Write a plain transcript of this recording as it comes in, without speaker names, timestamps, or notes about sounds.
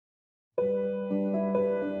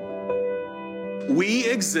We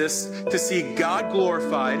exist to see God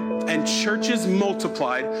glorified and churches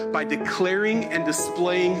multiplied by declaring and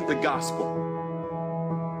displaying the gospel.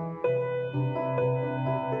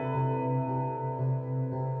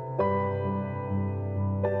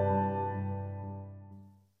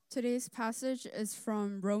 Today's passage is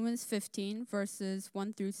from Romans 15, verses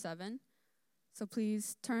 1 through 7. So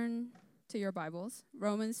please turn to your Bibles.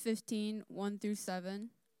 Romans 15, 1 through 7.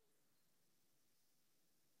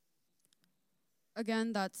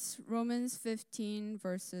 Again, that's Romans 15,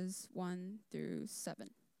 verses 1 through 7.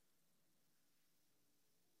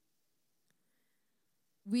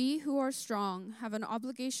 We who are strong have an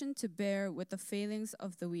obligation to bear with the failings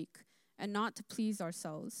of the weak and not to please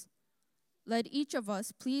ourselves. Let each of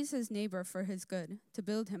us please his neighbor for his good, to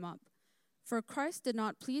build him up. For Christ did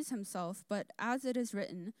not please himself, but as it is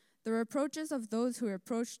written, the reproaches of those who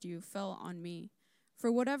reproached you fell on me.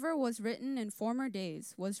 For whatever was written in former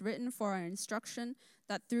days was written for our instruction,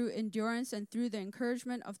 that through endurance and through the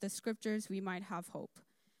encouragement of the scriptures we might have hope.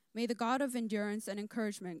 May the God of endurance and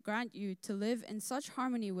encouragement grant you to live in such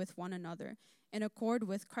harmony with one another, in accord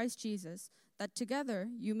with Christ Jesus, that together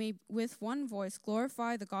you may with one voice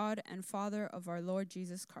glorify the God and Father of our Lord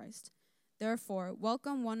Jesus Christ. Therefore,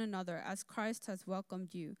 welcome one another as Christ has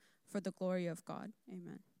welcomed you, for the glory of God.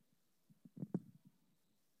 Amen.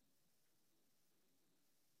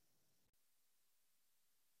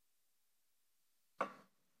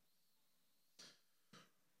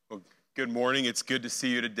 Well, good morning. It's good to see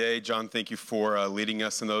you today. John, thank you for leading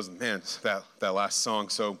us in those. Man, that last song,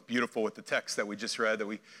 so beautiful with the text that we just read, that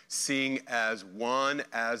we sing as one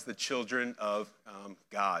as the children of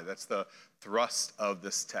God. That's the thrust of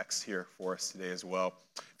this text here for us today as well.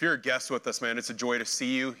 If you're a guest with us, man, it's a joy to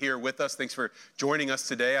see you here with us. Thanks for joining us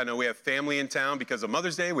today. I know we have family in town because of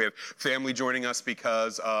Mother's Day. We have family joining us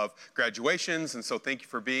because of graduations, and so thank you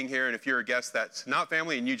for being here. And if you're a guest that's not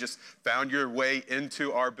family and you just found your way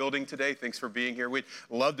into our building today, thanks for being here. We'd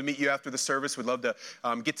love to meet you after the service. We'd love to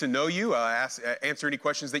get to know you, answer any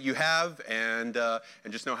questions that you have, and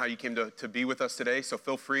just know how you came to be with us today. So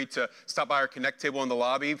feel free to stop by our Connect table in the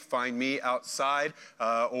lobby, find me outside,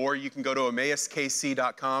 or you can go to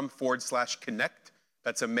EmmausKC.com/connect.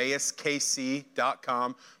 That's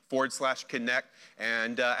EmmausKC.com/connect.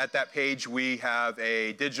 And at that page, we have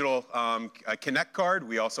a digital Connect card.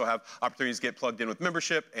 We also have opportunities to get plugged in with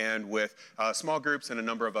membership and with small groups and a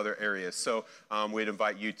number of other areas. So we'd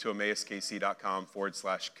invite you to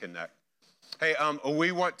EmmausKC.com/connect. Hey,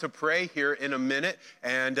 we want to pray here in a minute,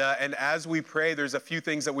 and as we pray, there's a few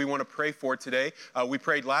things that we want to pray for today. We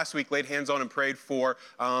prayed last week, laid hands on and prayed for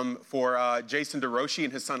Jason DeRoshi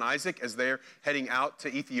and his son Isaac as they're heading out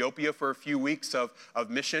to Ethiopia for a few weeks of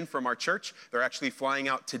mission from our church. They're actually flying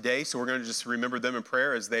out today, so we're going to just remember them in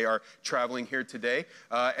prayer as they are traveling here today.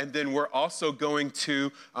 And then we're also going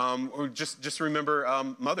to just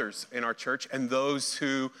remember mothers in our church and those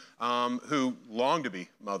who long to be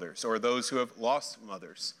mothers, or those who have lost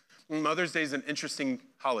mothers. Mother's Day is an interesting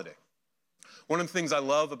holiday. One of the things I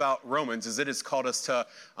love about Romans is it has called us to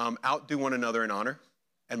outdo one another in honor,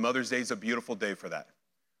 and Mother's Day is a beautiful day for that.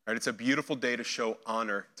 Right? It's a beautiful day to show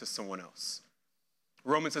honor to someone else.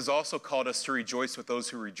 Romans has also called us to rejoice with those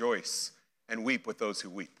who rejoice and weep with those who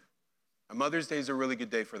weep. And Mother's Day is a really good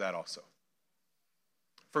day for that also.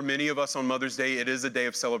 For many of us on Mother's Day, it is a day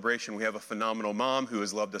of celebration. We have a phenomenal mom who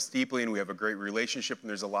has loved us deeply, and we have a great relationship, and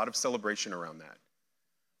there's a lot of celebration around that.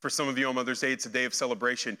 For some of you on Mother's Day, it's a day of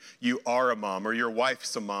celebration. You are a mom, or your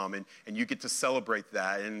wife's a mom, and you get to celebrate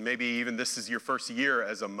that. And maybe even this is your first year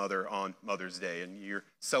as a mother on Mother's Day, and you're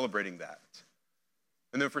celebrating that.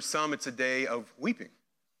 And then for some, it's a day of weeping.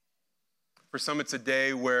 For some, it's a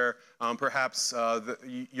day where perhaps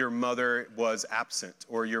your mother was absent,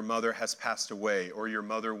 or your mother has passed away, or your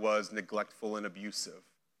mother was neglectful and abusive.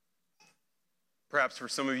 Perhaps for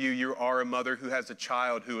some of you, you are a mother who has a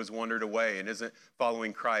child who has wandered away and isn't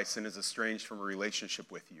following Christ and is estranged from a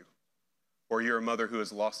relationship with you. Or you're a mother who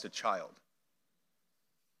has lost a child.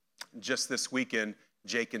 Just this weekend,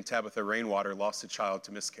 Jake and Tabitha Rainwater lost a child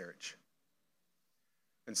to miscarriage.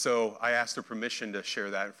 And so I asked her permission to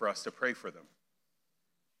share that and for us to pray for them.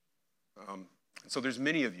 So there's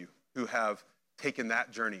many of you who have taken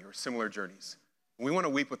that journey or similar journeys. And we want to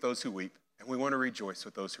weep with those who weep, and we want to rejoice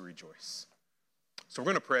with those who rejoice. So we're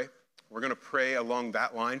going to pray. We're going to pray along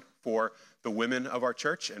that line for the women of our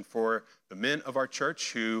church and for the men of our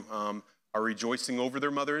church who are rejoicing over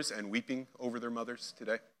their mothers and weeping over their mothers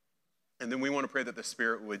today. And then we want to pray that the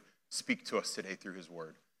Spirit would speak to us today through his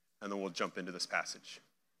word. And then we'll jump into this passage.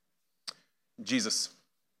 Jesus,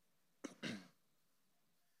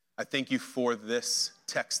 I thank you for this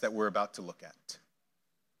text that we're about to look at.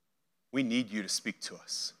 we need you to speak to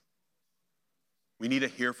us. We need to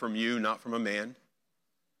hear from you, not from a man.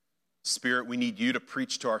 Spirit, we need you to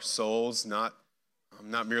preach to our souls, not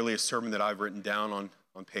merely a sermon that I've written down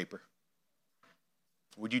on paper.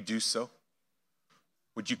 Would you do so?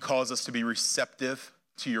 Would you cause us to be receptive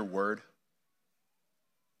to your word?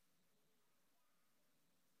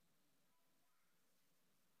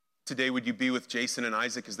 Today, would you be with Jason and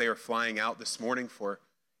Isaac as they are flying out this morning for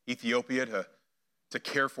Ethiopia to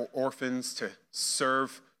care for orphans, to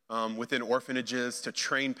serve within orphanages, to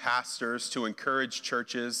train pastors, to encourage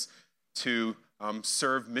churches, to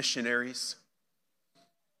serve missionaries?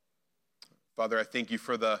 Father, I thank you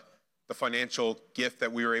for the financial gift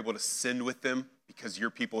that we were able to send with them because your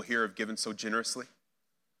people here have given so generously.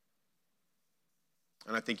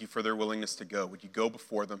 And I thank you for their willingness to go. Would you go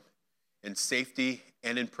before them in safety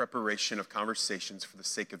and in preparation of conversations for the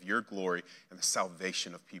sake of your glory and the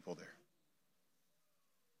salvation of people there?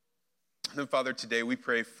 And then, Father, today we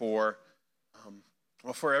pray for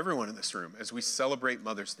everyone in this room as we celebrate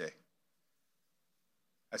Mother's Day.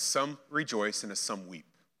 As some rejoice and as some weep.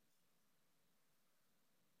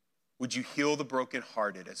 Would you heal the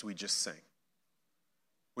brokenhearted as we just sang?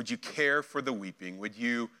 Would you care for the weeping? Would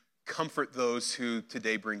you comfort those who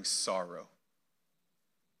today bring sorrow?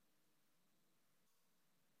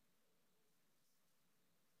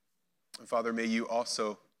 And Father, may you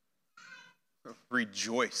also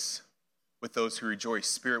rejoice with those who rejoice.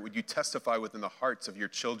 Spirit, would you testify within the hearts of your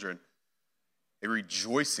children a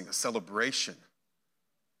rejoicing, a celebration,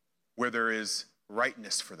 where there is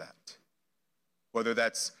rightness for that. Whether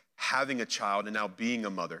that's having a child and now being a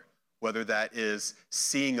mother, whether that is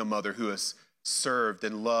seeing a mother who has served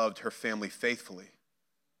and loved her family faithfully.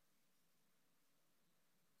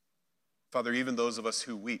 Father, even those of us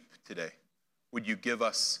who weep today, would you give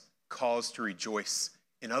us cause to rejoice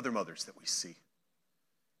in other mothers that we see?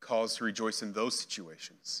 Cause to rejoice in those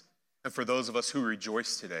situations. And for those of us who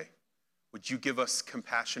rejoice today, would you give us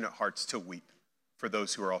compassionate hearts to weep for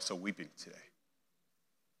those who are also weeping today?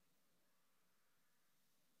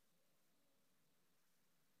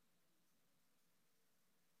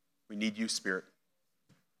 We need you, Spirit.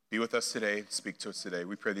 Be with us today. Speak to us today.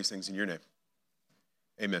 We pray these things in your name.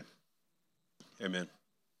 Amen. Amen.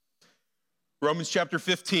 Romans chapter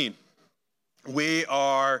 15. We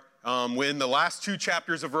are in the last two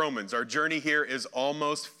chapters of Romans. Our journey here is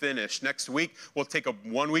almost finished. Next week, we'll take a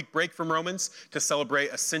 1-week break from Romans to celebrate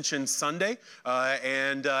Ascension Sunday,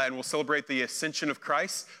 and we'll celebrate the ascension of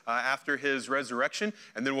Christ after his resurrection,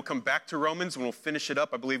 and then we'll come back to Romans and we'll finish it up.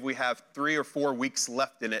 I believe we have 3 or 4 weeks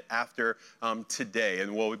left in it after today,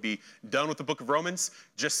 and we'll be done with the book of Romans.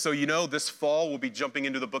 Just so you know, this fall we'll be jumping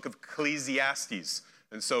into the book of Ecclesiastes.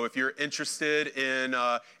 And so if you're interested in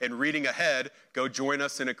reading ahead, go join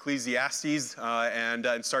us in Ecclesiastes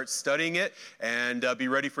and start studying it, and be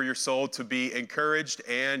ready for your soul to be encouraged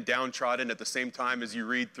and downtrodden at the same time as you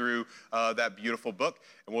read through that beautiful book.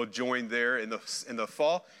 And we'll join there in the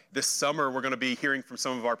fall. This summer, we're going to be hearing from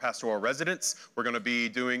some of our pastoral residents. We're going to be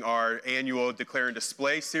doing our annual Declare and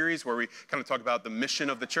Display series where we kind of talk about the mission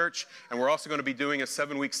of the church. And we're also going to be doing a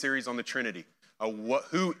 7-week series on the Trinity.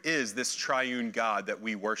 Who is this triune God that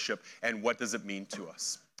we worship, and what does it mean to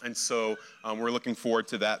us? And so we're looking forward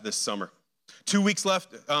to that this summer. 2 weeks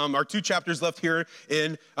left, or 2 chapters left here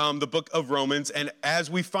in the book of Romans. And as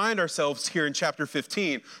we find ourselves here in chapter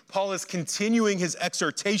 15, Paul is continuing his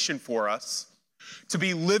exhortation for us to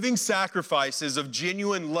be living sacrifices of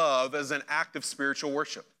genuine love as an act of spiritual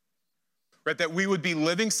worship. Right? That we would be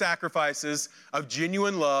living sacrifices of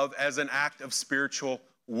genuine love as an act of spiritual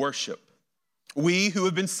worship. We who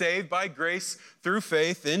have been saved by grace through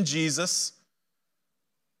faith in Jesus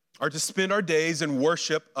are to spend our days in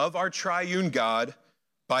worship of our triune God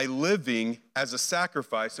by living as a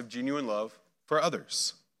sacrifice of genuine love for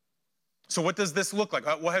others. So what does this look like?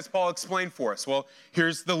 What has Paul explained for us? Well,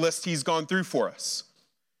 here's the list he's gone through for us.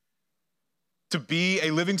 To be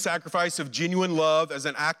a living sacrifice of genuine love as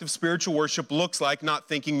an act of spiritual worship looks like not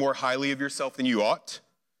thinking more highly of yourself than you ought,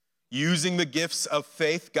 using the gifts of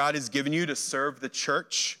faith God has given you to serve the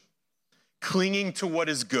church, clinging to what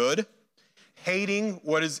is good, hating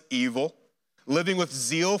what is evil, living with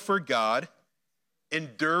zeal for God,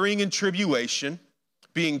 enduring in tribulation,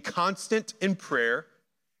 being constant in prayer,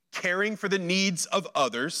 caring for the needs of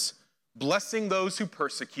others, blessing those who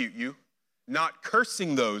persecute you, not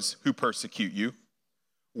cursing those who persecute you,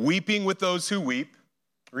 weeping with those who weep,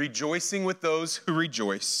 rejoicing with those who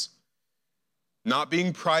rejoice, not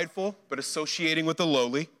being prideful, but associating with the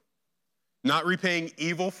lowly, not repaying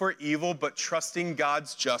evil for evil, but trusting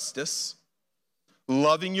God's justice,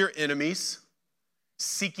 loving your enemies,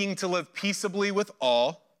 seeking to live peaceably with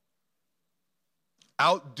all,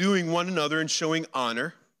 outdoing one another and showing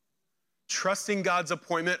honor, trusting God's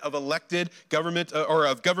appointment of elected government or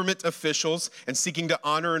of government officials and seeking to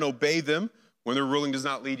honor and obey them when their ruling does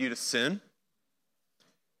not lead you to sin,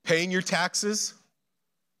 paying your taxes,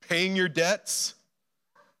 paying your debts,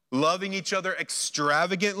 loving each other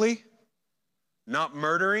extravagantly, not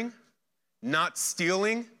murdering, not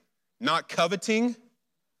stealing, not coveting,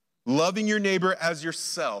 loving your neighbor as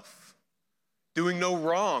yourself, doing no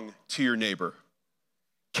wrong to your neighbor,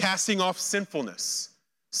 casting off sinfulness,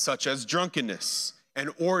 such as drunkenness and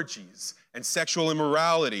orgies and sexual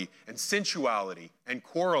immorality and sensuality and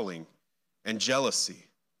quarreling and jealousy,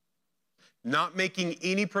 not making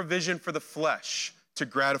any provision for the flesh to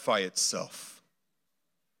gratify itself,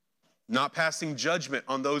 not passing judgment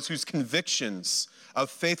on those whose convictions of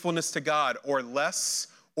faithfulness to God are less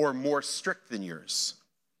or more strict than yours,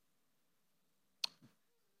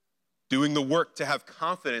 doing the work to have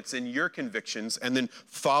confidence in your convictions and then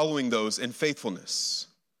following those in faithfulness,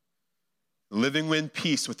 living in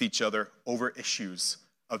peace with each other over issues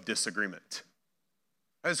of disagreement.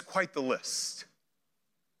 That is quite the list.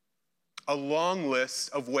 A long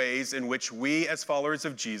list of ways in which we as followers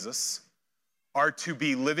of Jesus are to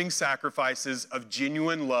be living sacrifices of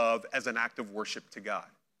genuine love as an act of worship to God.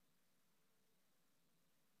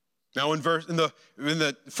 Now, in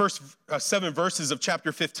the first 7 verses of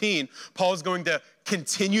chapter 15, Paul is going to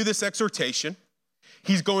continue this exhortation.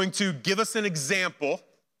 He's going to give us an example.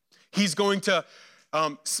 He's going to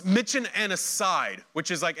mention an aside,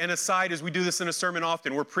 which is like an aside as we do this in a sermon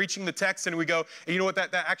often. We're preaching the text and we go, hey, you know what,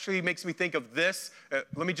 that actually makes me think of this.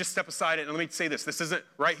 Let me just step aside and let me say this. This isn't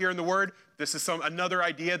right here in the word. This is another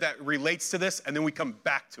idea that relates to this, and then we come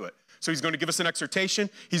back to it. So he's going to give us an exhortation.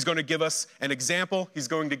 He's going to give us an example. He's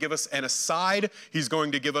going to give us an aside. He's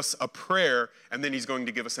going to give us a prayer, and then he's going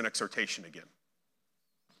to give us an exhortation again.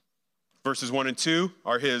 Verses 1 and 2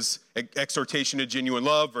 are his exhortation to genuine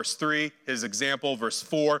love. Verse 3, his example. Verse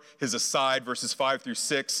 4, his aside. Verses 5 through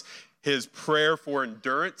 6, his prayer for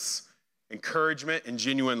endurance, encouragement, and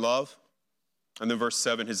genuine love. And then verse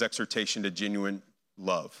 7, his exhortation to genuine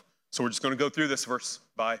love. So we're just going to go through this verse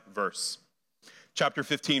by verse. Chapter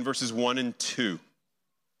 15, verses 1 and 2.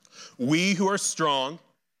 We who are strong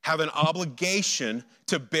have an obligation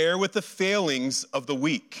to bear with the failings of the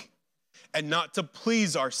weak and not to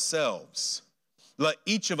please ourselves. Let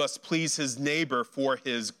each of us please his neighbor for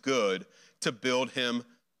his good, to build him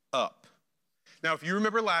up. Now, if you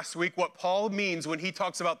remember last week, what Paul means when he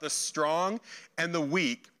talks about the strong and the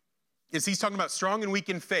weak is he's talking about strong and weak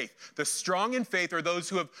in faith. The strong in faith are those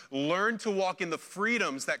who have learned to walk in the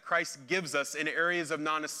freedoms that Christ gives us in areas of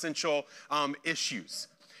non-essential issues.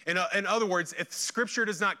 In other words, if Scripture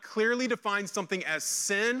does not clearly define something as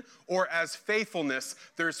sin or as faithfulness,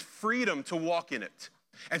 there's freedom to walk in it.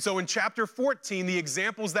 And so in chapter 14, the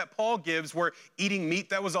examples that Paul gives were eating meat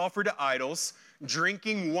that was offered to idols,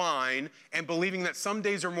 drinking wine, and believing that some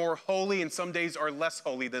days are more holy and some days are less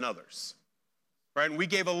holy than others. Right? And we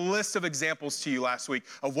gave a list of examples to you last week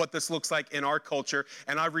of what this looks like in our culture,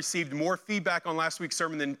 and I've received more feedback on last week's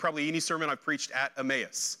sermon than probably any sermon I've preached at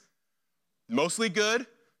Emmaus. Mostly good.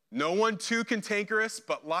 No one too cantankerous,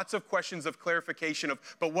 but lots of questions of clarification of,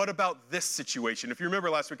 but what about this situation? If you remember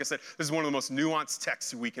last week, I said this is one of the most nuanced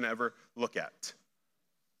texts we can ever look at.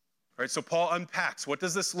 All right, so Paul unpacks, what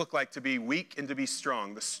does this look like to be weak and to be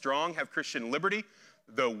strong? The strong have Christian liberty.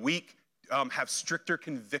 The weak have stricter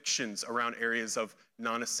convictions around areas of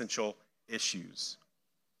non-essential issues.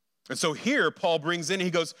 And so here, Paul brings in, he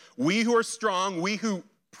goes, we who are strong, we who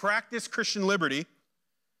practice Christian liberty,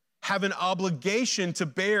 have an obligation to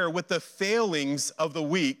bear with the failings of the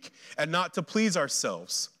weak and not to please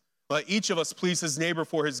ourselves. Let each of us please his neighbor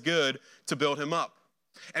for his good, to build him up.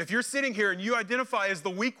 And if you're sitting here and you identify as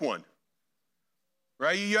the weak one,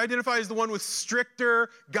 right? You identify as the one with stricter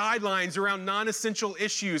guidelines around non-essential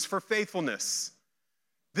issues for faithfulness.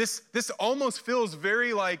 This almost feels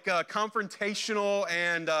very like confrontational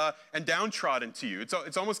and downtrodden to you.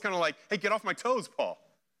 It's almost kind of like, hey, get off my toes, Paul.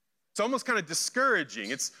 It's almost kind of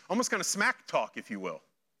discouraging. It's almost kind of smack talk, if you will.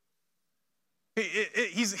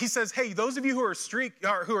 He says, hey, those of you who are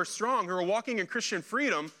strong, who are walking in Christian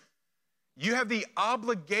freedom, you have the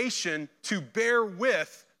obligation to bear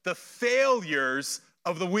with the failures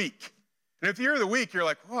of the weak. And if you're the weak, you're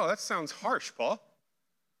like, whoa, that sounds harsh, Paul.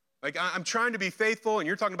 Like, I'm trying to be faithful, and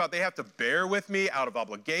you're talking about they have to bear with me out of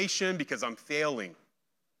obligation because I'm failing.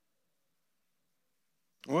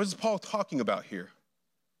 What is Paul talking about here?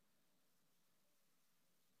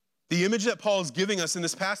 The image that Paul is giving us in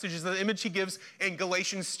this passage is the image he gives in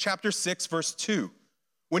Galatians chapter 6, verse 2,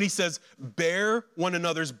 when he says, bear one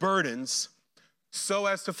another's burdens so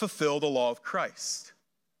as to fulfill the law of Christ.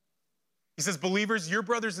 He says, believers, your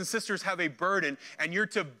brothers and sisters have a burden, and you're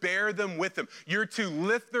to bear them with them. You're to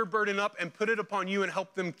lift their burden up and put it upon you and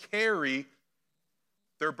help them carry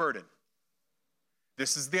their burden.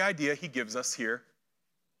 This is the idea he gives us here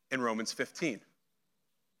in Romans 15.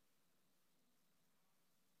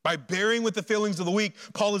 By bearing with the failings of the weak,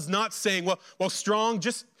 Paul is not saying, well, strong,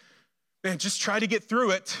 just try to get through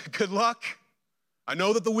it. Good luck. I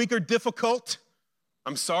know that the weak are difficult.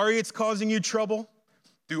 I'm sorry it's causing you trouble.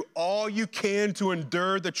 Do all you can to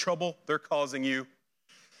endure the trouble they're causing you.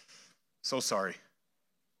 So sorry.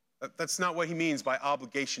 That's not what he means by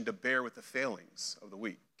obligation to bear with the failings of the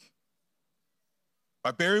weak.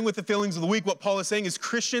 By bearing with the failings of the weak, what Paul is saying is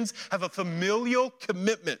Christians have a familial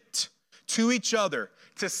commitment to each other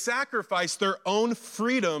to sacrifice their own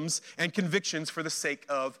freedoms and convictions for the sake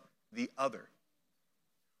of the other.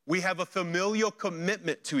 We have a familial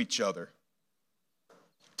commitment to each other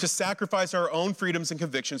to sacrifice our own freedoms and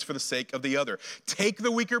convictions for the sake of the other. Take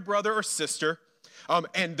the weaker brother or sister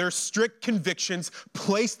and their strict convictions,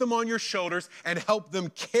 place them on your shoulders, and help them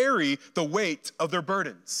carry the weight of their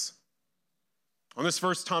burdens. On this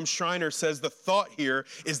verse, Tom Schreiner says the thought here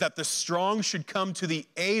is that the strong should come to the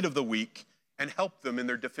aid of the weak and help them in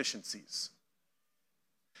their deficiencies.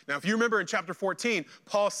 Now, if you remember in chapter 14,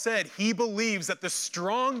 Paul said he believes that the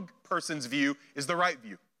strong person's view is the right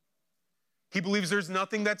view. He believes there's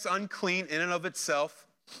nothing that's unclean in and of itself,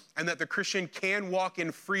 and that the Christian can walk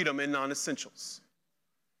in freedom in non-essentials.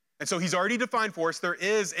 And so he's already defined for us, there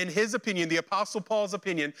is, in his opinion, the Apostle Paul's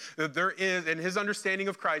opinion, that there is, in his understanding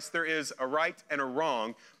of Christ, there is a right and a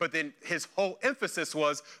wrong, but then his whole emphasis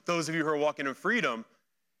was, those of you who are walking in freedom,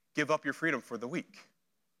 give up your freedom for the weak.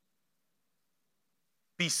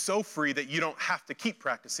 Be so free that you don't have to keep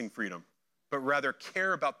practicing freedom, but rather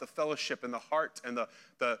care about the fellowship and the heart and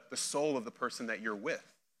the soul of the person that you're with.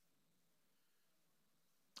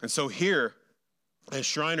 And so here, as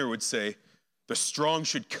Schreiner would say, the strong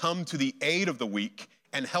should come to the aid of the weak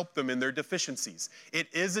and help them in their deficiencies. It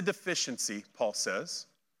is a deficiency, Paul says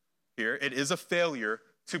here. It is a failure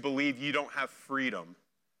to believe you don't have freedom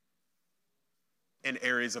in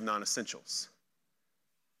areas of non-essentials.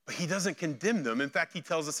 But he doesn't condemn them. In fact, he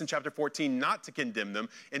tells us in chapter 14 not to condemn them.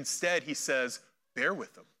 Instead, he says, bear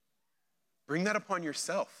with them. Bring that upon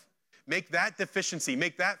yourself. Make that deficiency,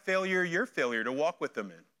 make that failure your failure to walk with them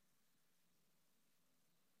in.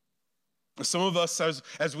 Some of us,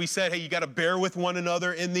 as we said, hey, you got to bear with one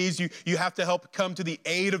another in these. You have to help come to the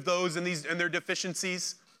aid of those in their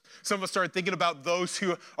deficiencies. Some of us started thinking about those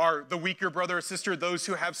who are the weaker brother or sister, those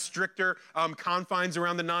who have stricter confines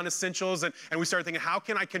around the non-essentials. And we started thinking, how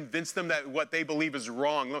can I convince them that what they believe is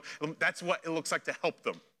wrong? That's what it looks like to help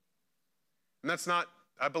them. And that's not,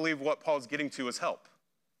 I believe, what Paul's getting to is help.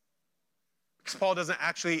 Because Paul doesn't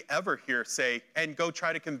actually ever here say, and go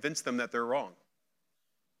try to convince them that they're wrong.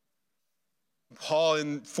 Paul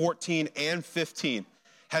in 14 and 15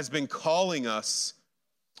 has been calling us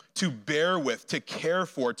to bear with, to care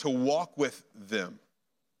for, to walk with them.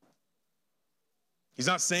 He's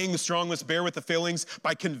not saying the strong must bear with the failings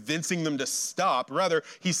by convincing them to stop. Rather,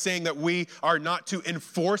 he's saying that we are not to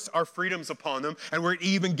enforce our freedoms upon them, and we're to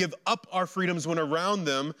even give up our freedoms when around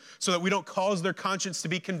them so that we don't cause their conscience to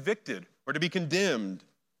be convicted or to be condemned.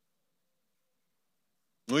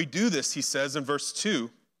 We do this, he says in verse 2,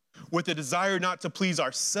 with the desire not to please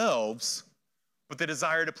ourselves, but the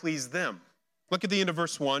desire to please them. Look at the end of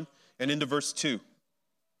verse 1 and into verse 2.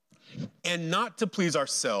 And not to please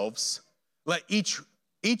ourselves, let each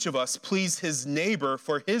of us please his neighbor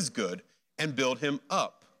for his good and build him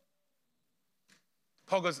up.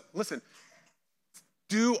 Paul goes, listen,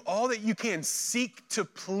 do all that you can. Seek to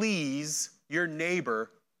please your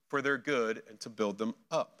neighbor for their good and to build them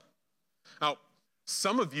up. Now,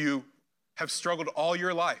 some of you have struggled all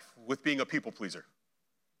your life with being a people pleaser.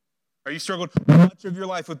 Or you struggled much of your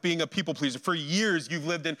life with being a people pleaser. For years, you've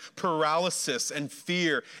lived in paralysis and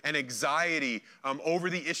fear and anxiety over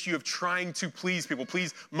the issue of trying to please people.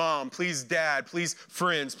 Please mom, please dad, please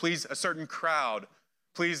friends, please a certain crowd,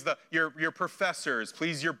 please your professors,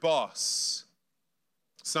 please your boss.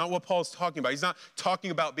 It's not what Paul's talking about. He's not talking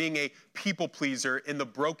about being a people pleaser in the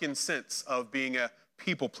broken sense of being a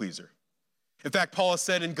people pleaser. In fact, Paul has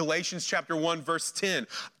said in Galatians chapter 1, verse 10,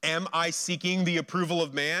 am I seeking the approval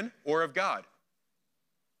of man or of God?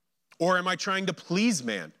 Or am I trying to please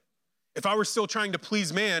man? If I were still trying to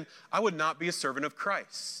please man, I would not be a servant of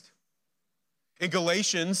Christ. In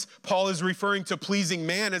Galatians, Paul is referring to pleasing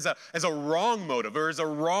man as a wrong motive or as a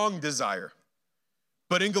wrong desire.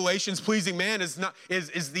 But in Galatians, pleasing man is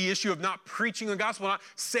the issue of not preaching the gospel, not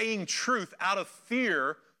saying truth out of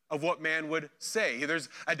fear of what man would say. There's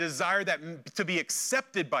a desire to be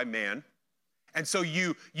accepted by man And so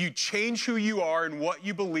you change who you are and what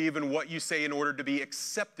you believe and what you say in order to be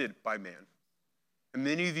accepted by man. And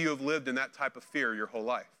many of you have lived in that type of fear your whole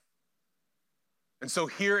life. And so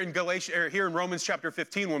here in Romans chapter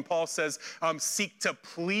 15, when Paul says, seek to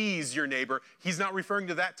please your neighbor, he's not referring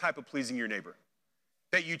to that type of pleasing your neighbor.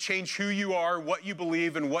 That you change who you are, what you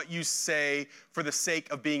believe, and what you say for the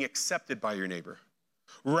sake of being accepted by your neighbor.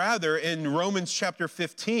 Rather, in Romans chapter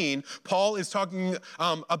 15, Paul is talking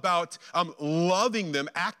about loving them,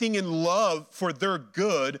 acting in love for their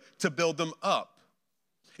good to build them up.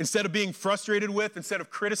 Instead of being frustrated with, instead of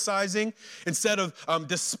criticizing, instead of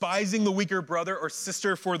despising the weaker brother or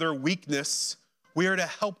sister for their weakness, we are to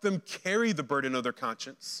help them carry the burden of their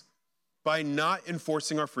conscience by not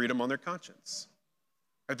enforcing our freedom on their conscience.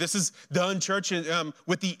 This is done, church,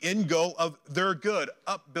 with the end goal of their good,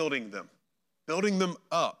 upbuilding them, building them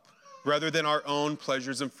up, rather than our own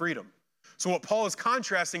pleasures and freedom. So what Paul is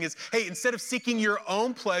contrasting is, hey, instead of seeking your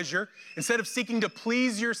own pleasure, instead of seeking to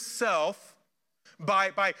please yourself,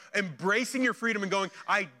 by embracing your freedom and going,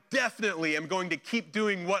 I definitely am going to keep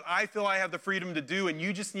doing what I feel I have the freedom to do, and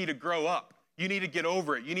you just need to grow up. You need to get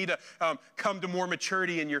over it. You need to come to more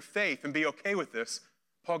maturity in your faith and be okay with this.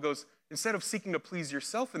 Paul goes, instead of seeking to please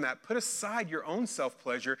yourself in that, put aside your own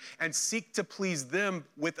self-pleasure and seek to please them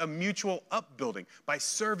with a mutual upbuilding, by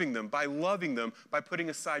serving them, by loving them, by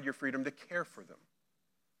putting aside your freedom to care for them.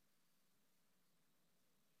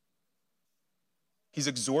 He's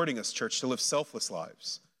exhorting us, church, to live selfless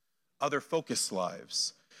lives, other-focused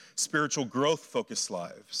lives, spiritual growth-focused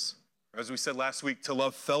lives. As we said last week, to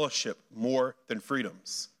love fellowship more than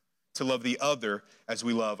freedoms, to love the other as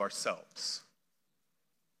we love ourselves.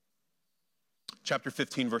 Chapter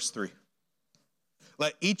 15, verse 3.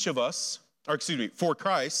 Let each of us, for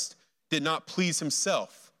Christ did not please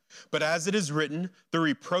himself, but as it is written, the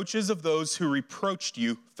reproaches of those who reproached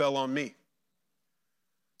you fell on me.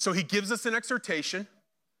 So he gives us an exhortation.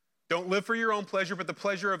 Don't live for your own pleasure, but the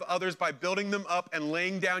pleasure of others by building them up and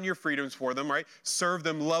laying down your freedoms for them, right? Serve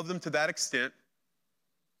them, love them to that extent.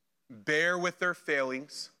 Bear with their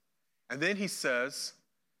failings. And then he says,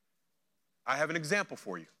 I have an example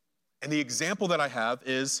for you. And the example that I have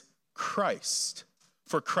is Christ.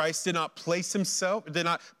 For Christ did not please himself,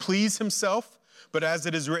 but as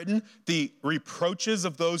it is written, the reproaches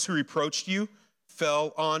of those who reproached you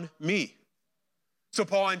fell on me. So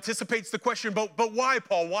Paul anticipates the question, but why,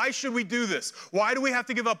 Paul? Why should we do this? Why do we have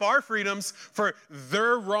to give up our freedoms for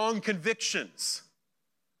their wrong convictions?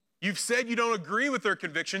 You've said you don't agree with their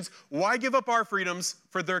convictions. Why give up our freedoms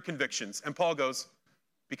for their convictions? And Paul goes,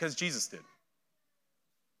 because Jesus did.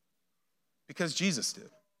 Because Jesus did.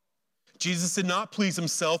 Jesus did not please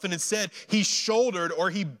himself, and instead he shouldered or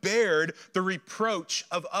he bared the reproach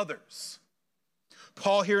of others.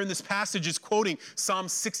 Paul here in this passage is quoting Psalm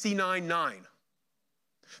 69:9.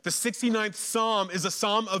 The 69th Psalm is a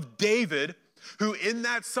psalm of David, who in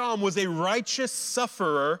that psalm was a righteous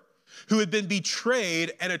sufferer who had been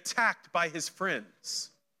betrayed and attacked by his friends.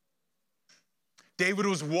 David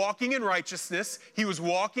was walking in righteousness, he was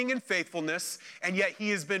walking in faithfulness, and yet he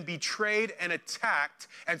has been betrayed and attacked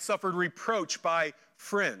and suffered reproach by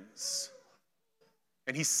friends.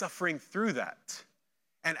 And he's suffering through that.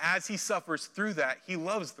 And as he suffers through that, he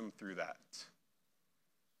loves them through that.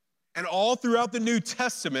 And all throughout the New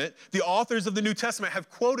Testament, the authors of the New Testament have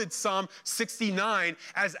quoted Psalm 69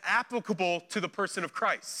 as applicable to the person of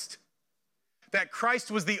Christ. That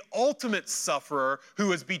Christ was the ultimate sufferer who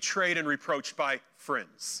was betrayed and reproached by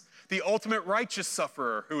friends. The ultimate righteous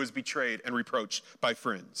sufferer who was betrayed and reproached by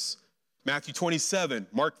friends. Matthew 27,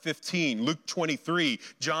 Mark 15, Luke 23,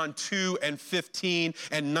 John 2 and 15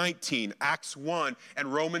 and 19, Acts 1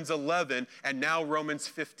 and Romans 11, and now Romans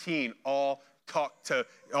 15, all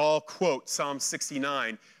quote Psalm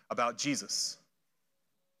 69 about Jesus.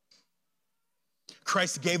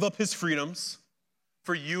 Christ gave up his freedoms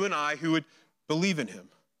for you and I who would believe in him,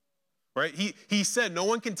 right? He said, no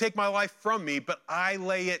one can take my life from me, but I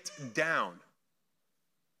lay it down.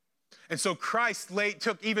 And so Christ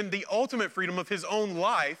took even the ultimate freedom of his own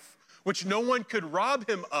life, which no one could rob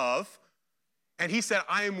him of. And he said,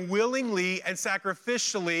 I am willingly and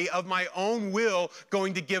sacrificially of my own will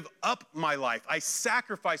going to give up my life. I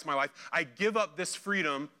sacrifice my life. I give up this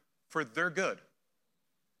freedom for their good,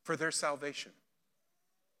 for their salvation.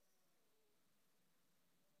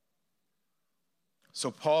 So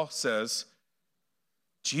Paul says,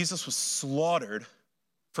 Jesus was slaughtered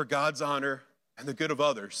for God's honor and the good of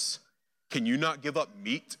others. Can you not give up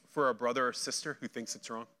meat for a brother or sister who thinks it's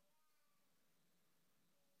wrong?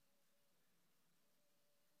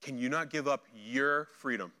 Can you not give up your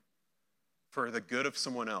freedom for the good of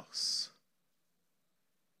someone else?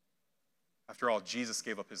 After all, Jesus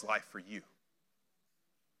gave up his life for you.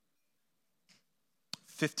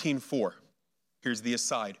 15:4. Here's the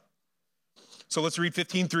aside. So let's read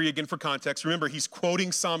 15:3 again for context. Remember, he's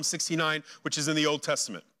quoting Psalm 69, which is in the Old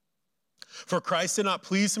Testament. For Christ did not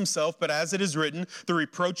please himself, but as it is written, the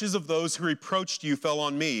reproaches of those who reproached you fell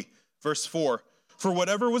on me. Verse 4. For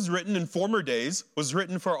whatever was written in former days was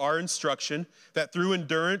written for our instruction, that through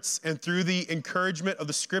endurance and through the encouragement of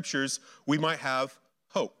the scriptures, we might have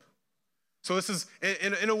hope. So this is,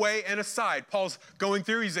 in a way, an aside. Paul's going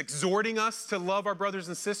through, he's exhorting us to love our brothers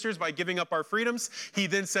and sisters by giving up our freedoms. He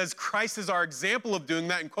then says Christ is our example of doing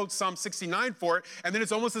that and quotes Psalm 69 for it. And then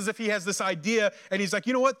it's almost as if he has this idea and he's like,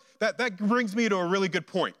 you know what? That brings me to a really good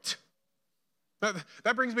point.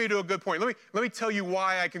 That brings me to a good point. Let me tell you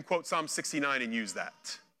why I can quote Psalm 69 and use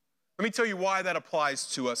that. Let me tell you why that applies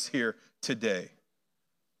to us here today.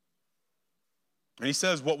 And he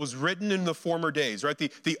says what was written in the former days, right?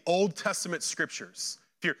 The Old Testament scriptures.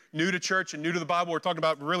 If you're new to church and new to the Bible, we're talking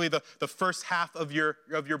about really the first half of your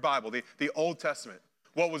Bible, the Old Testament.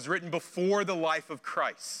 What was written before the life of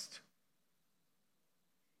Christ.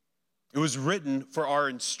 It was written for our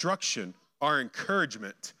instruction, our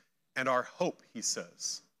encouragement, and our hope, he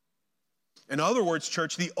says. In other words,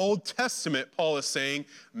 church, the Old Testament, Paul is saying,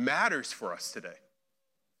 matters for us today.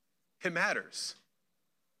 It matters.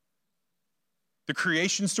 The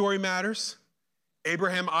creation story matters.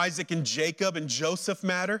 Abraham, Isaac, and Jacob and Joseph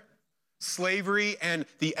matter. Slavery and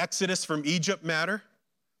the exodus from Egypt matter.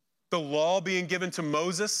 The law being given to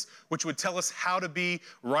Moses, which would tell us how to be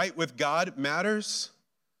right with God, matters.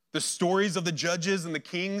 The stories of the judges and the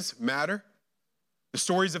kings matter. The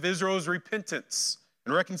stories of Israel's repentance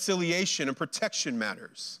and reconciliation and protection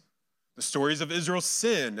matters. The stories of Israel's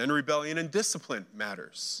sin and rebellion and discipline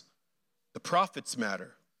matters. The prophets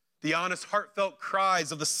matter. The honest, heartfelt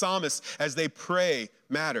cries of the psalmists as they pray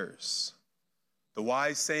matters. The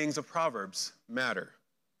wise sayings of Proverbs matter.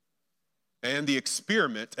 And the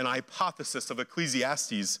experiment and hypothesis of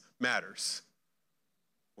Ecclesiastes matters.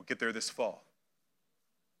 We'll get there this fall.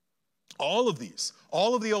 All of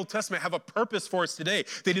the Old Testament have a purpose for us today.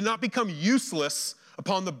 They did not become useless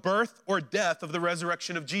upon the birth or death of the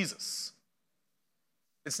resurrection of Jesus.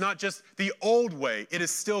 It's not just the old way. It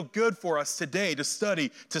is still good for us today to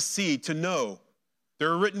study, to see, to know.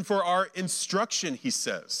 They're written for our instruction, he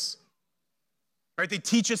says. Right? They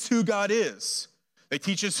teach us who God is. They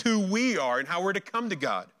teach us who we are and how we're to come to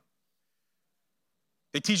God.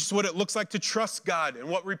 They teach us what it looks like to trust God and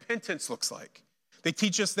what repentance looks like. They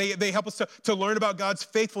teach us, they help us to learn about God's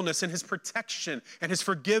faithfulness and his protection and his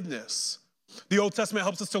forgiveness. The Old Testament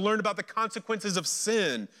helps us to learn about the consequences of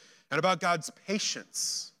sin and about God's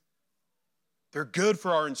patience. They're good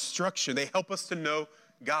for our instruction. They help us to know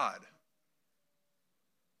God.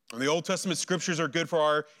 And the Old Testament scriptures are good for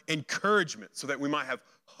our encouragement so that we might have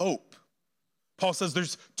hope. Paul says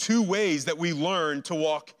there's two ways that we learn to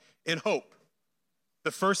walk in hope.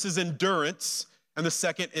 The first is endurance, and the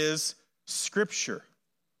second is Scripture.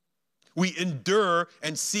 We endure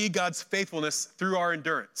and see God's faithfulness through our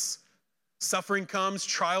endurance. Suffering comes,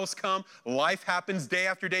 trials come, life happens, day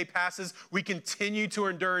after day passes. We continue to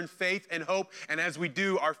endure in faith and hope, and as we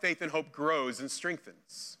do, our faith and hope grows and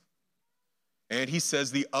strengthens. And he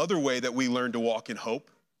says the other way that we learn to walk in hope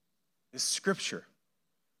is Scripture,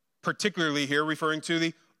 particularly here referring to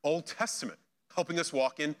the Old Testament, helping us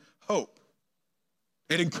walk in hope.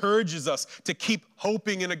 It encourages us to keep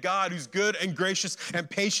hoping in a God who's good and gracious and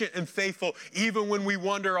patient and faithful, even when we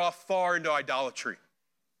wander off far into idolatry.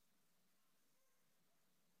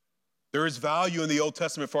 There is value in the Old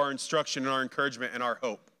Testament for our instruction and our encouragement and our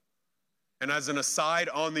hope. And as an aside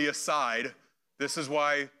on the aside, this is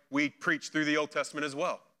why we preach through the Old Testament as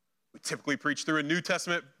well. We typically preach through a New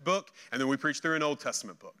Testament book, and then we preach through an Old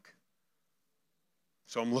Testament book.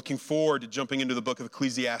 So I'm looking forward to jumping into the book of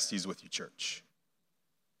Ecclesiastes with you, church.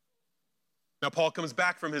 Now, Paul comes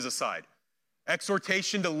back from his aside.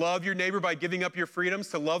 Exhortation to love your neighbor by giving up your freedoms,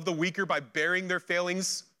 to love the weaker by bearing their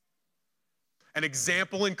failings. An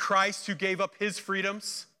example in Christ who gave up his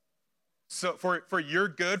freedoms so for your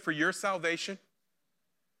good, for your salvation.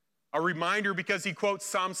 A reminder because he quotes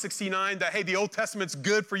Psalm 69 that, hey, the Old Testament's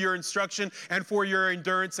good for your instruction and for your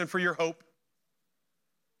endurance and for your hope.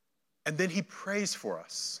 And then he prays for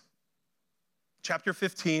us. Chapter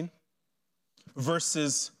 15,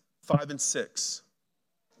 verses 5 and 6.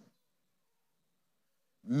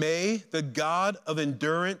 May the God of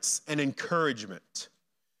endurance and encouragement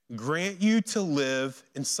grant you to live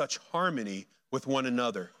in such harmony with one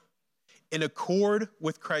another, in accord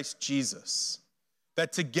with Christ Jesus,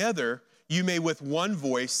 that together you may with one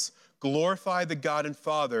voice glorify the God and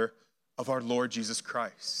Father of our Lord Jesus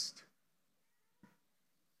Christ.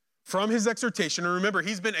 from his exhortation, and remember,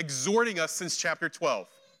 he's been exhorting us since chapter 12.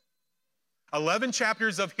 11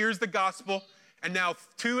 chapters of here's the gospel, and now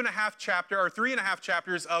 3.5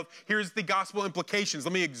 chapters of here's the gospel implications.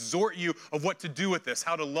 Let me exhort you of what to do with this,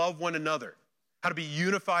 how to love one another, how to be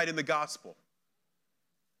unified in the gospel.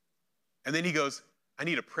 And then he goes, I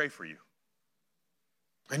need to pray for you.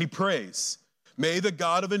 And he prays, may the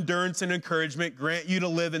God of endurance and encouragement grant you to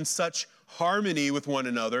live in such harmony with one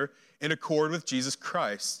another in accord with Jesus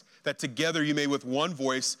Christ, that together you may with one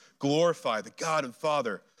voice glorify the God and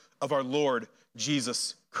Father of our Lord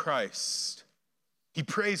Jesus Christ. He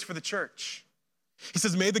prays for the church. He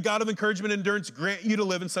says, may the God of encouragement and endurance grant you to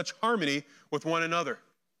live in such harmony with one another.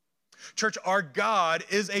 Church, our God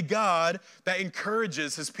is a God that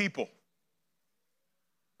encourages his people.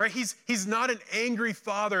 Right? He's not an angry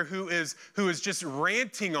father who is just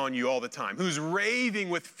ranting on you all the time, who's raving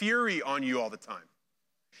with fury on you all the time.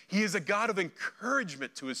 He is a God of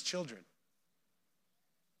encouragement to his children.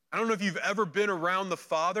 I don't know if you've ever been around the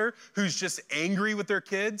father who's just angry with their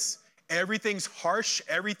kids. Everything's harsh,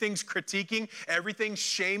 everything's critiquing, everything's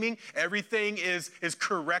shaming, everything is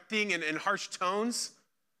correcting in harsh tones.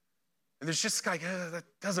 And there's just like, that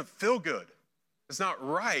doesn't feel good. It's not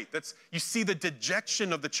right. You see the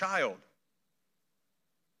dejection of the child.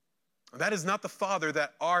 That is not the father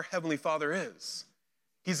that our Heavenly Father is.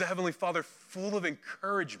 He's a Heavenly Father full of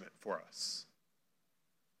encouragement for us.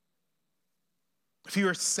 If you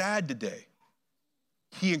are sad today,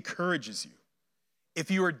 he encourages you.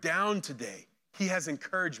 If you are down today, he has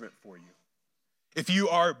encouragement for you. If you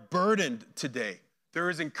are burdened today, there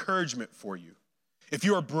is encouragement for you. If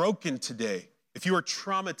you are broken today, if you are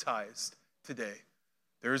traumatized today,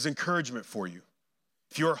 there is encouragement for you.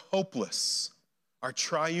 If you are hopeless, our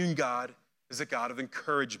triune God is a God of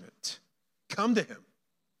encouragement. Come to him.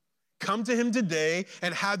 Come to him today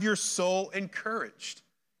and have your soul encouraged.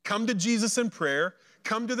 Come to Jesus in prayer.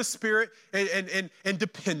 Come to the Spirit and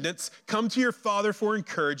dependence. Come to your Father for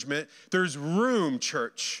encouragement. There's room,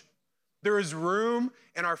 church. There is room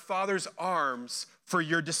in our Father's arms for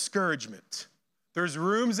your discouragement. There's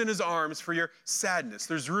rooms in his arms for your sadness.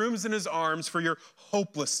 There's rooms in his arms for your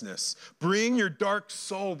hopelessness. Bring your dark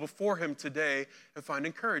soul before him today and find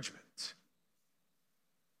encouragement.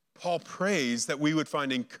 Paul prays that we would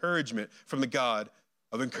find encouragement from the God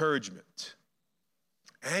of encouragement.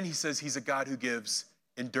 And he says he's a God who gives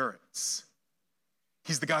endurance.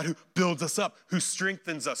 He's the God who builds us up, who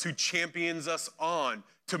strengthens us, who champions us on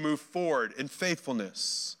to move forward in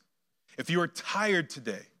faithfulness. If you are tired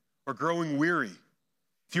today or growing weary,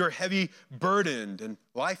 if you are heavy burdened and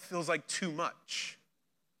life feels like too much,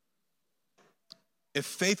 if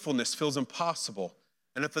faithfulness feels impossible,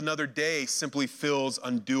 and if another day simply feels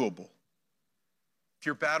undoable, if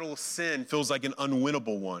your battle with sin feels like an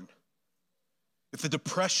unwinnable one, if the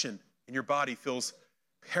depression in your body feels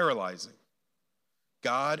paralyzing,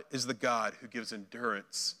 God is the God who gives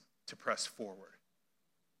endurance to press forward.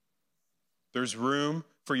 There's room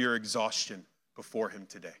for your exhaustion before him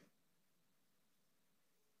today.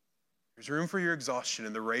 There's room for your exhaustion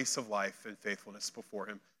in the race of life and faithfulness before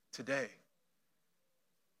him today.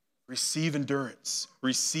 Receive endurance.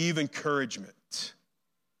 Receive encouragement.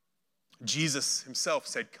 Jesus himself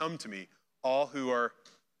said, come to me, all who are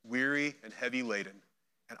weary and heavy laden,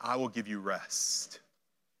 and I will give you rest.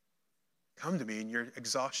 Come to me in your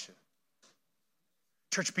exhaustion.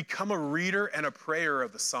 Church, become a reader and a prayer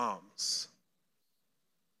of the Psalms.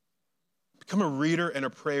 Become a reader and a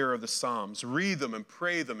prayer of the Psalms. Read them and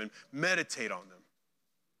pray them and meditate on them.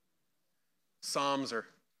 Psalms are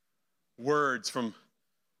words from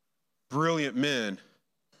brilliant men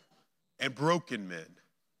and broken men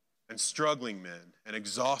and struggling men and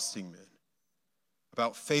exhausting men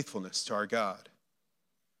about faithfulness to our God.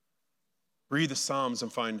 Read the Psalms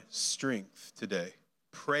and find strength today.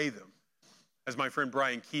 Pray them. As my friend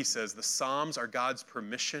Brian Key says, the Psalms are God's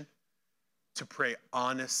permission to pray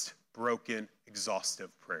honest, broken, exhaustive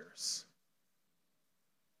prayers.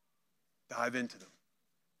 Dive into them.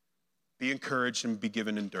 Be encouraged and be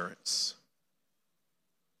given endurance.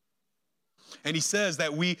 And he says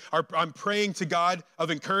that I'm praying to God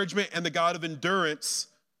of encouragement and the God of endurance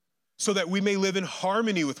so that we may live in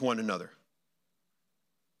harmony with one another.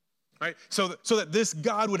 Right? So that this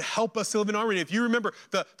God would help us to live in harmony. If you remember,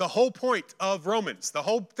 the whole point of Romans, the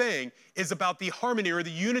whole thing is about the harmony or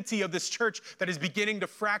the unity of this church that is beginning to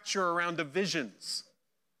fracture around divisions.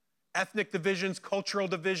 Ethnic divisions, cultural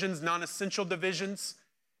divisions, non-essential divisions.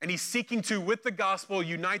 And he's seeking to, with the gospel,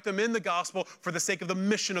 unite them in the gospel for the sake of the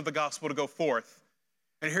mission of the gospel to go forth.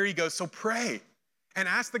 And here he goes, so pray and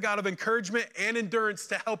ask the God of encouragement and endurance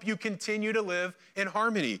to help you continue to live in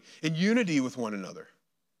harmony, in unity with one another.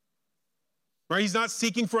 right? He's not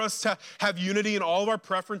seeking for us to have unity in all of our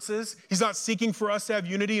preferences. He's not seeking for us to have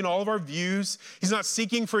unity in all of our views. He's not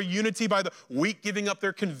seeking for unity by the weak giving up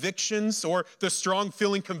their convictions or the strong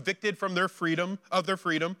feeling convicted from their freedom.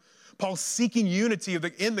 Paul's seeking unity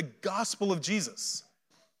in the gospel of Jesus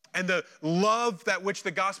and the love that which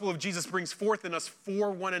the gospel of Jesus brings forth in us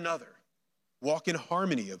for one another. Walk in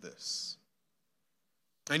harmony of this.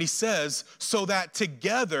 And he says, so that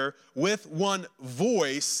together with one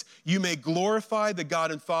voice, you may glorify the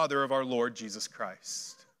God and Father of our Lord Jesus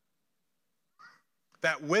Christ.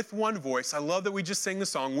 That with one voice, I love that we just sang the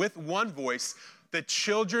song, with one voice, the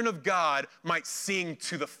children of God might sing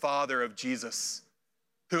to the Father of Jesus,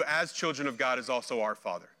 who as children of God is also our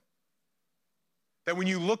Father. That when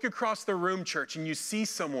you look across the room, church, and you see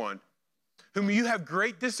someone whom you have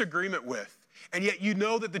great disagreement with, and yet you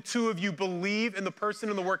know that the two of you believe in the person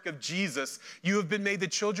and the work of Jesus, you have been made the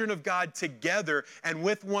children of God together, and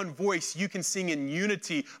with one voice you can sing in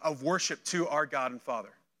unity of worship to our God and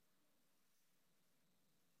Father.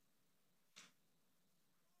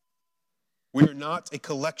 We are not a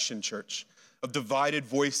collection, church, of divided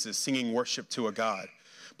voices singing worship to a God,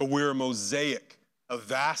 but we're a mosaic of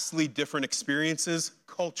vastly different experiences,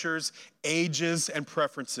 cultures, ages, and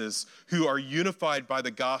preferences who are unified by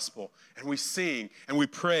the gospel. And we sing, and we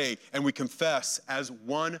pray, and we confess as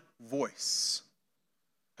one voice,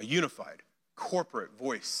 a unified, corporate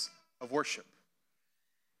voice of worship.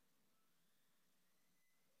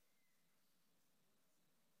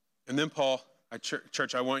 And then Paul,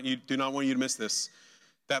 church, do not want you to miss this,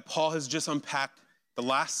 that Paul has just unpacked the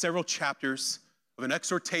last several chapters of an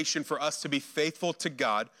exhortation for us to be faithful to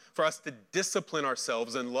God, for us to discipline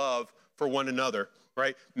ourselves in love for one another,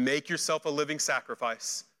 right? Make yourself a living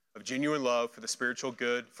sacrifice of genuine love for the spiritual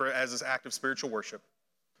good, as an act of spiritual worship.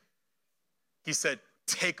 He said,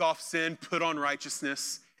 take off sin, put on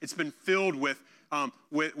righteousness. It's been filled with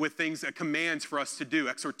things, commands for us to do,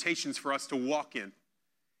 exhortations for us to walk in.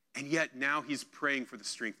 And yet now he's praying for the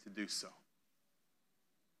strength to do so.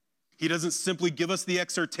 He doesn't simply give us the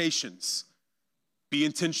exhortations. Be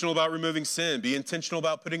intentional about removing sin. Be intentional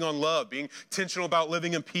about putting on love. Being intentional about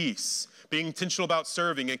living in peace. Being intentional about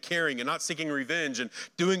serving and caring and not seeking revenge and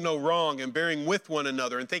doing no wrong and bearing with one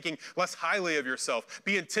another and thinking less highly of yourself.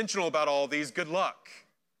 Be intentional about all these. Good luck.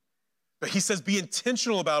 But he says be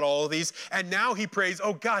intentional about all of these. And now he prays,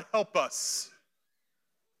 oh God, help us.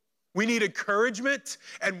 We need encouragement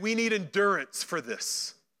and we need endurance for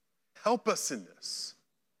this. Help us in this.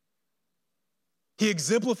 He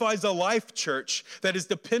exemplifies a life, church, that is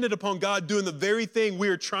dependent upon God doing the very thing we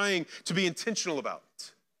are trying to be intentional about.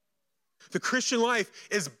 The Christian life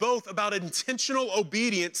is both about intentional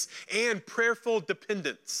obedience and prayerful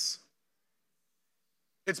dependence.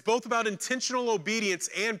 It's both about intentional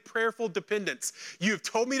obedience and prayerful dependence. You have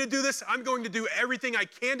told me to do this. I'm going to do everything I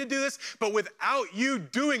can to do this. But without you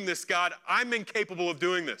doing this, God, I'm incapable of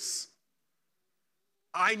doing this.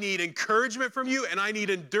 I need encouragement from you and I need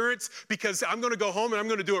endurance because I'm going to go home and I'm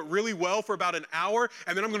going to do it really well for about an hour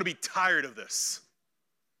and then I'm going to be tired of this.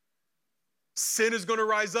 Sin is going to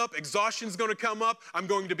rise up. Exhaustion is going to come up. I'm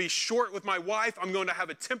going to be short with my wife. I'm going to have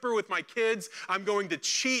a temper with my kids. I'm going to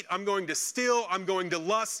cheat. I'm going to steal. I'm going to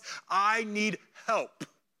lust. I need help.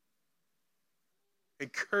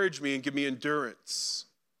 Encourage me and give me endurance.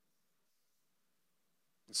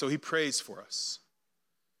 And so he prays for us.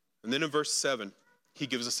 And then in verse 7, he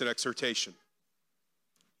gives us an exhortation.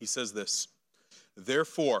 He says this,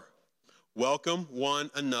 therefore, welcome one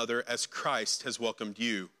another as Christ has welcomed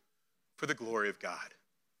you for the glory of God.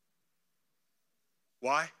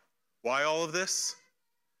 Why? Why all of this?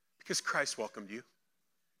 Because Christ welcomed you.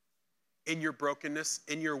 In your brokenness,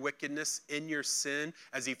 in your wickedness, in your sin,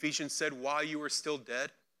 as Ephesians said, while you were still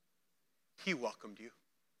dead, he welcomed you.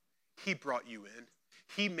 He brought you in.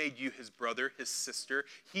 He made you his brother, his sister.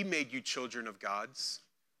 He made you children of God's.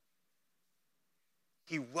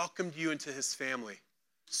 He welcomed you into his family.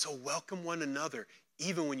 So welcome one another,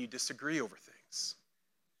 even when you disagree over things.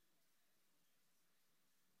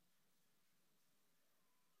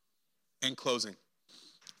 In closing,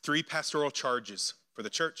 3 pastoral charges for the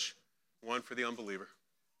church, 1 for the unbeliever.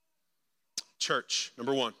 Church,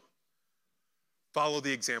 number 1, follow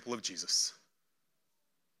the example of Jesus.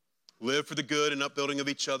 Live for the good and upbuilding of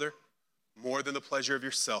each other more than the pleasure of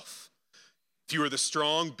yourself. If you are the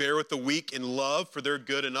strong, bear with the weak in love for their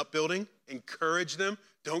good and upbuilding. Encourage them.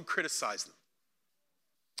 Don't criticize them.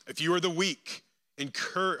 If you are the weak,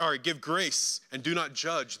 give grace and do not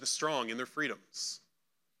judge the strong in their freedoms.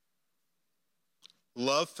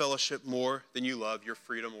 Love fellowship more than you love your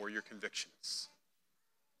freedom or your convictions.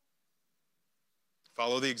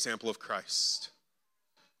 Follow the example of Christ.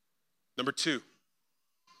 Number 2,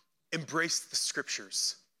 embrace the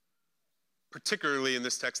scriptures, particularly in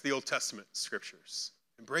this text, the Old Testament scriptures.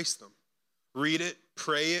 Embrace them. Read it,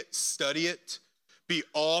 pray it, study it. Be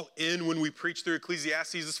all in when we preach through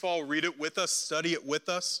Ecclesiastes this fall. Read it with us, study it with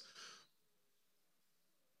us.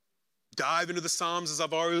 Dive into the Psalms as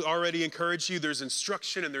I've already encouraged you. There's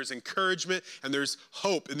instruction and there's encouragement and there's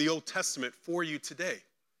hope in the Old Testament for you today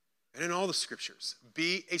and in all the scriptures.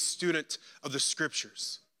 Be a student of the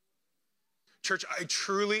scriptures. Church, I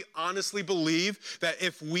truly, honestly believe that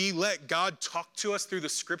if we let God talk to us through the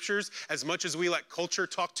scriptures as much as we let culture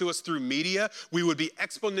talk to us through media, we would be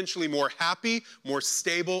exponentially more happy, more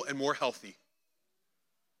stable, and more healthy.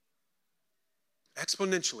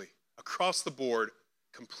 Exponentially, across the board,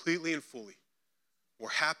 completely and fully.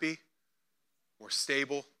 More happy, more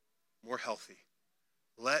stable, more healthy.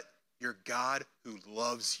 Let your God who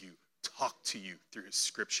loves you talk to you through his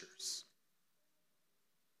scriptures.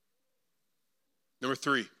 Number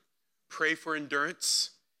 3, pray for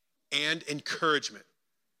endurance and encouragement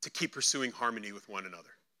to keep pursuing harmony with one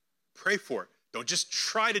another. Pray for it. Don't just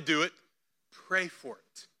try to do it. Pray for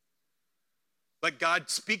it. Let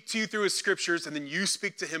God speak to you through his scriptures, and then you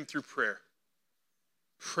speak to him through prayer.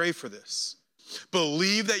 Pray for this.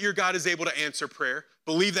 Believe that your God is able to answer prayer.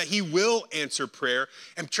 Believe that he will answer prayer.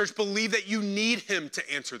 And church, believe that you need him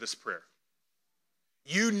to answer this prayer.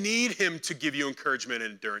 You need him to give you encouragement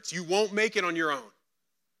and endurance. You won't make it on your own.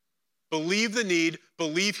 Believe the need,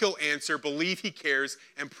 believe he'll answer, believe he cares,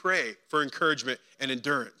 and pray for encouragement and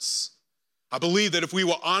endurance. I believe that if we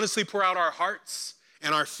will honestly pour out our hearts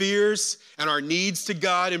and our fears and our needs to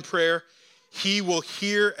God in prayer, he will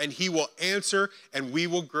hear and he will answer, and we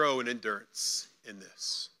will grow in endurance in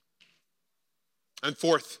this. And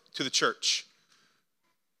 4th, to the church,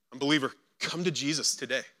 unbeliever, come to Jesus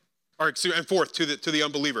today. And 4th, to the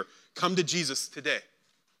unbeliever, come to Jesus today.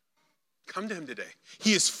 Come to him today.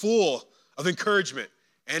 He is full of encouragement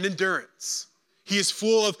and endurance. He is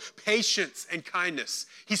full of patience and kindness.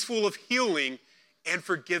 He's full of healing and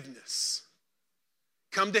forgiveness.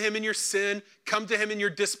 Come to him in your sin. Come to him in your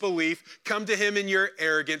disbelief. Come to him in your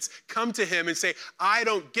arrogance. Come to him and say, I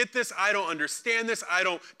don't get this. I don't understand this. I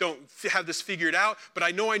don't have this figured out, but I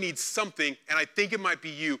know I need something, and I think it might be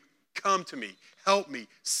you. Come to me. Help me.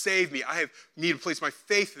 Save me. I need to place my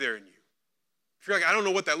faith there in you. If you're like, I don't know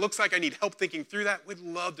what that looks like, I need help thinking through that, we'd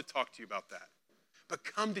love to talk to you about that. But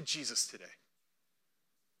come to Jesus today.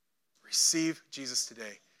 Receive Jesus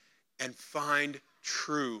today and find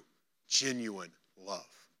true, genuine love.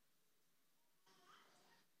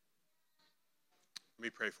 Let me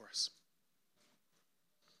pray for us.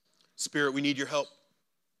 Spirit, we need your help.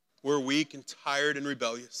 We're weak and tired and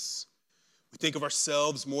rebellious. We think of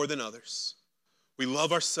ourselves more than others. We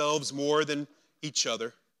love ourselves more than each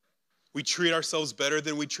other. We treat ourselves better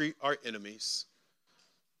than we treat our enemies.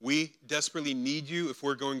 We desperately need you if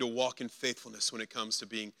we're going to walk in faithfulness when it comes to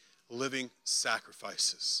being living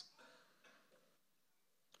sacrifices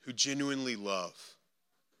who genuinely love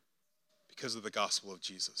because of the gospel of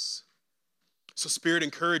Jesus. So Spirit,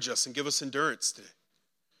 encourage us and give us endurance today.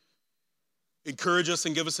 Encourage us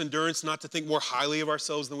and give us endurance not to think more highly of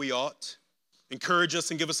ourselves than we ought. Encourage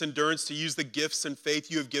us and give us endurance to use the gifts and faith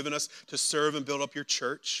you have given us to serve and build up your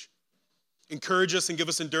church. Encourage us and give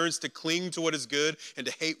us endurance to cling to what is good and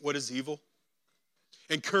to hate what is evil.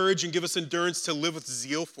 Encourage and give us endurance to live with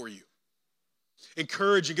zeal for you.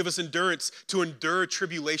 Encourage and give us endurance to endure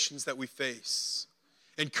tribulations that we face.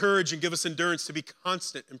 Encourage and give us endurance to be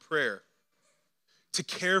constant in prayer, to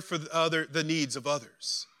care for the needs of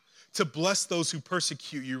others, to bless those who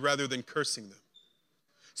persecute you rather than cursing them.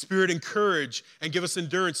 Spirit, encourage and give us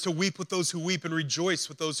endurance to weep with those who weep and rejoice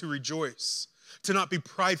with those who rejoice, to not be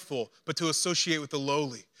prideful, but to associate with the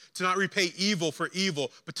lowly, to not repay evil for evil,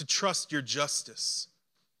 but to trust your justice.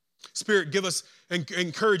 Spirit, give us and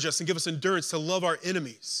encourage us and give us endurance to love our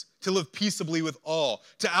enemies, to live peaceably with all,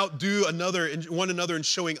 to outdo one another in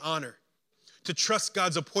showing honor, to trust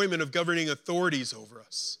God's appointment of governing authorities over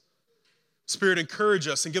us. Spirit, encourage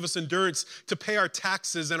us and give us endurance to pay our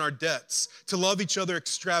taxes and our debts, to love each other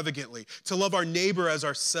extravagantly, to love our neighbor as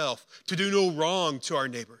ourselves, to do no wrong to our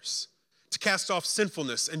neighbors, to cast off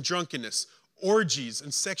sinfulness and drunkenness, orgies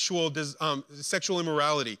and sexual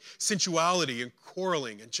immorality, sensuality and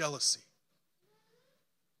quarreling and jealousy.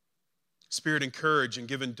 Spirit, encourage and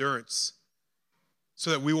give endurance so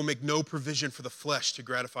that we will make no provision for the flesh to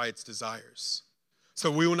gratify its desires. So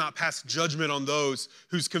we will not pass judgment on those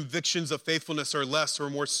whose convictions of faithfulness are less or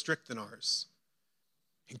more strict than ours.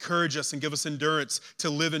 Encourage us and give us endurance to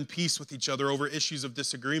live in peace with each other over issues of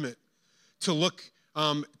disagreement, to look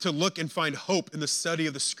to look and find hope in the study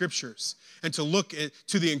of the scriptures, and to look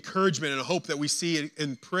to the encouragement and hope that we see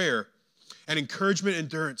in prayer, and encouragement,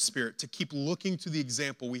 endurance, Spirit, to keep looking to the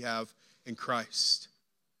example we have in Christ.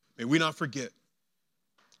 May we not forget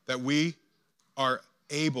that we are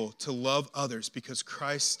able to love others because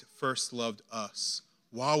Christ first loved us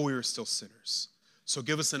while we were still sinners. So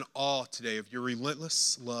give us an awe today of your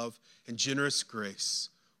relentless love and generous grace.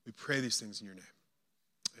 We pray these things in your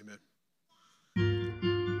name.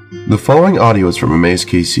 Amen. The following audio is from Emmaus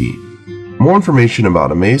KC. More information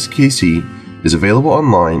about Emmaus KC is available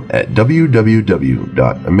online at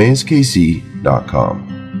www.emmauskc.com.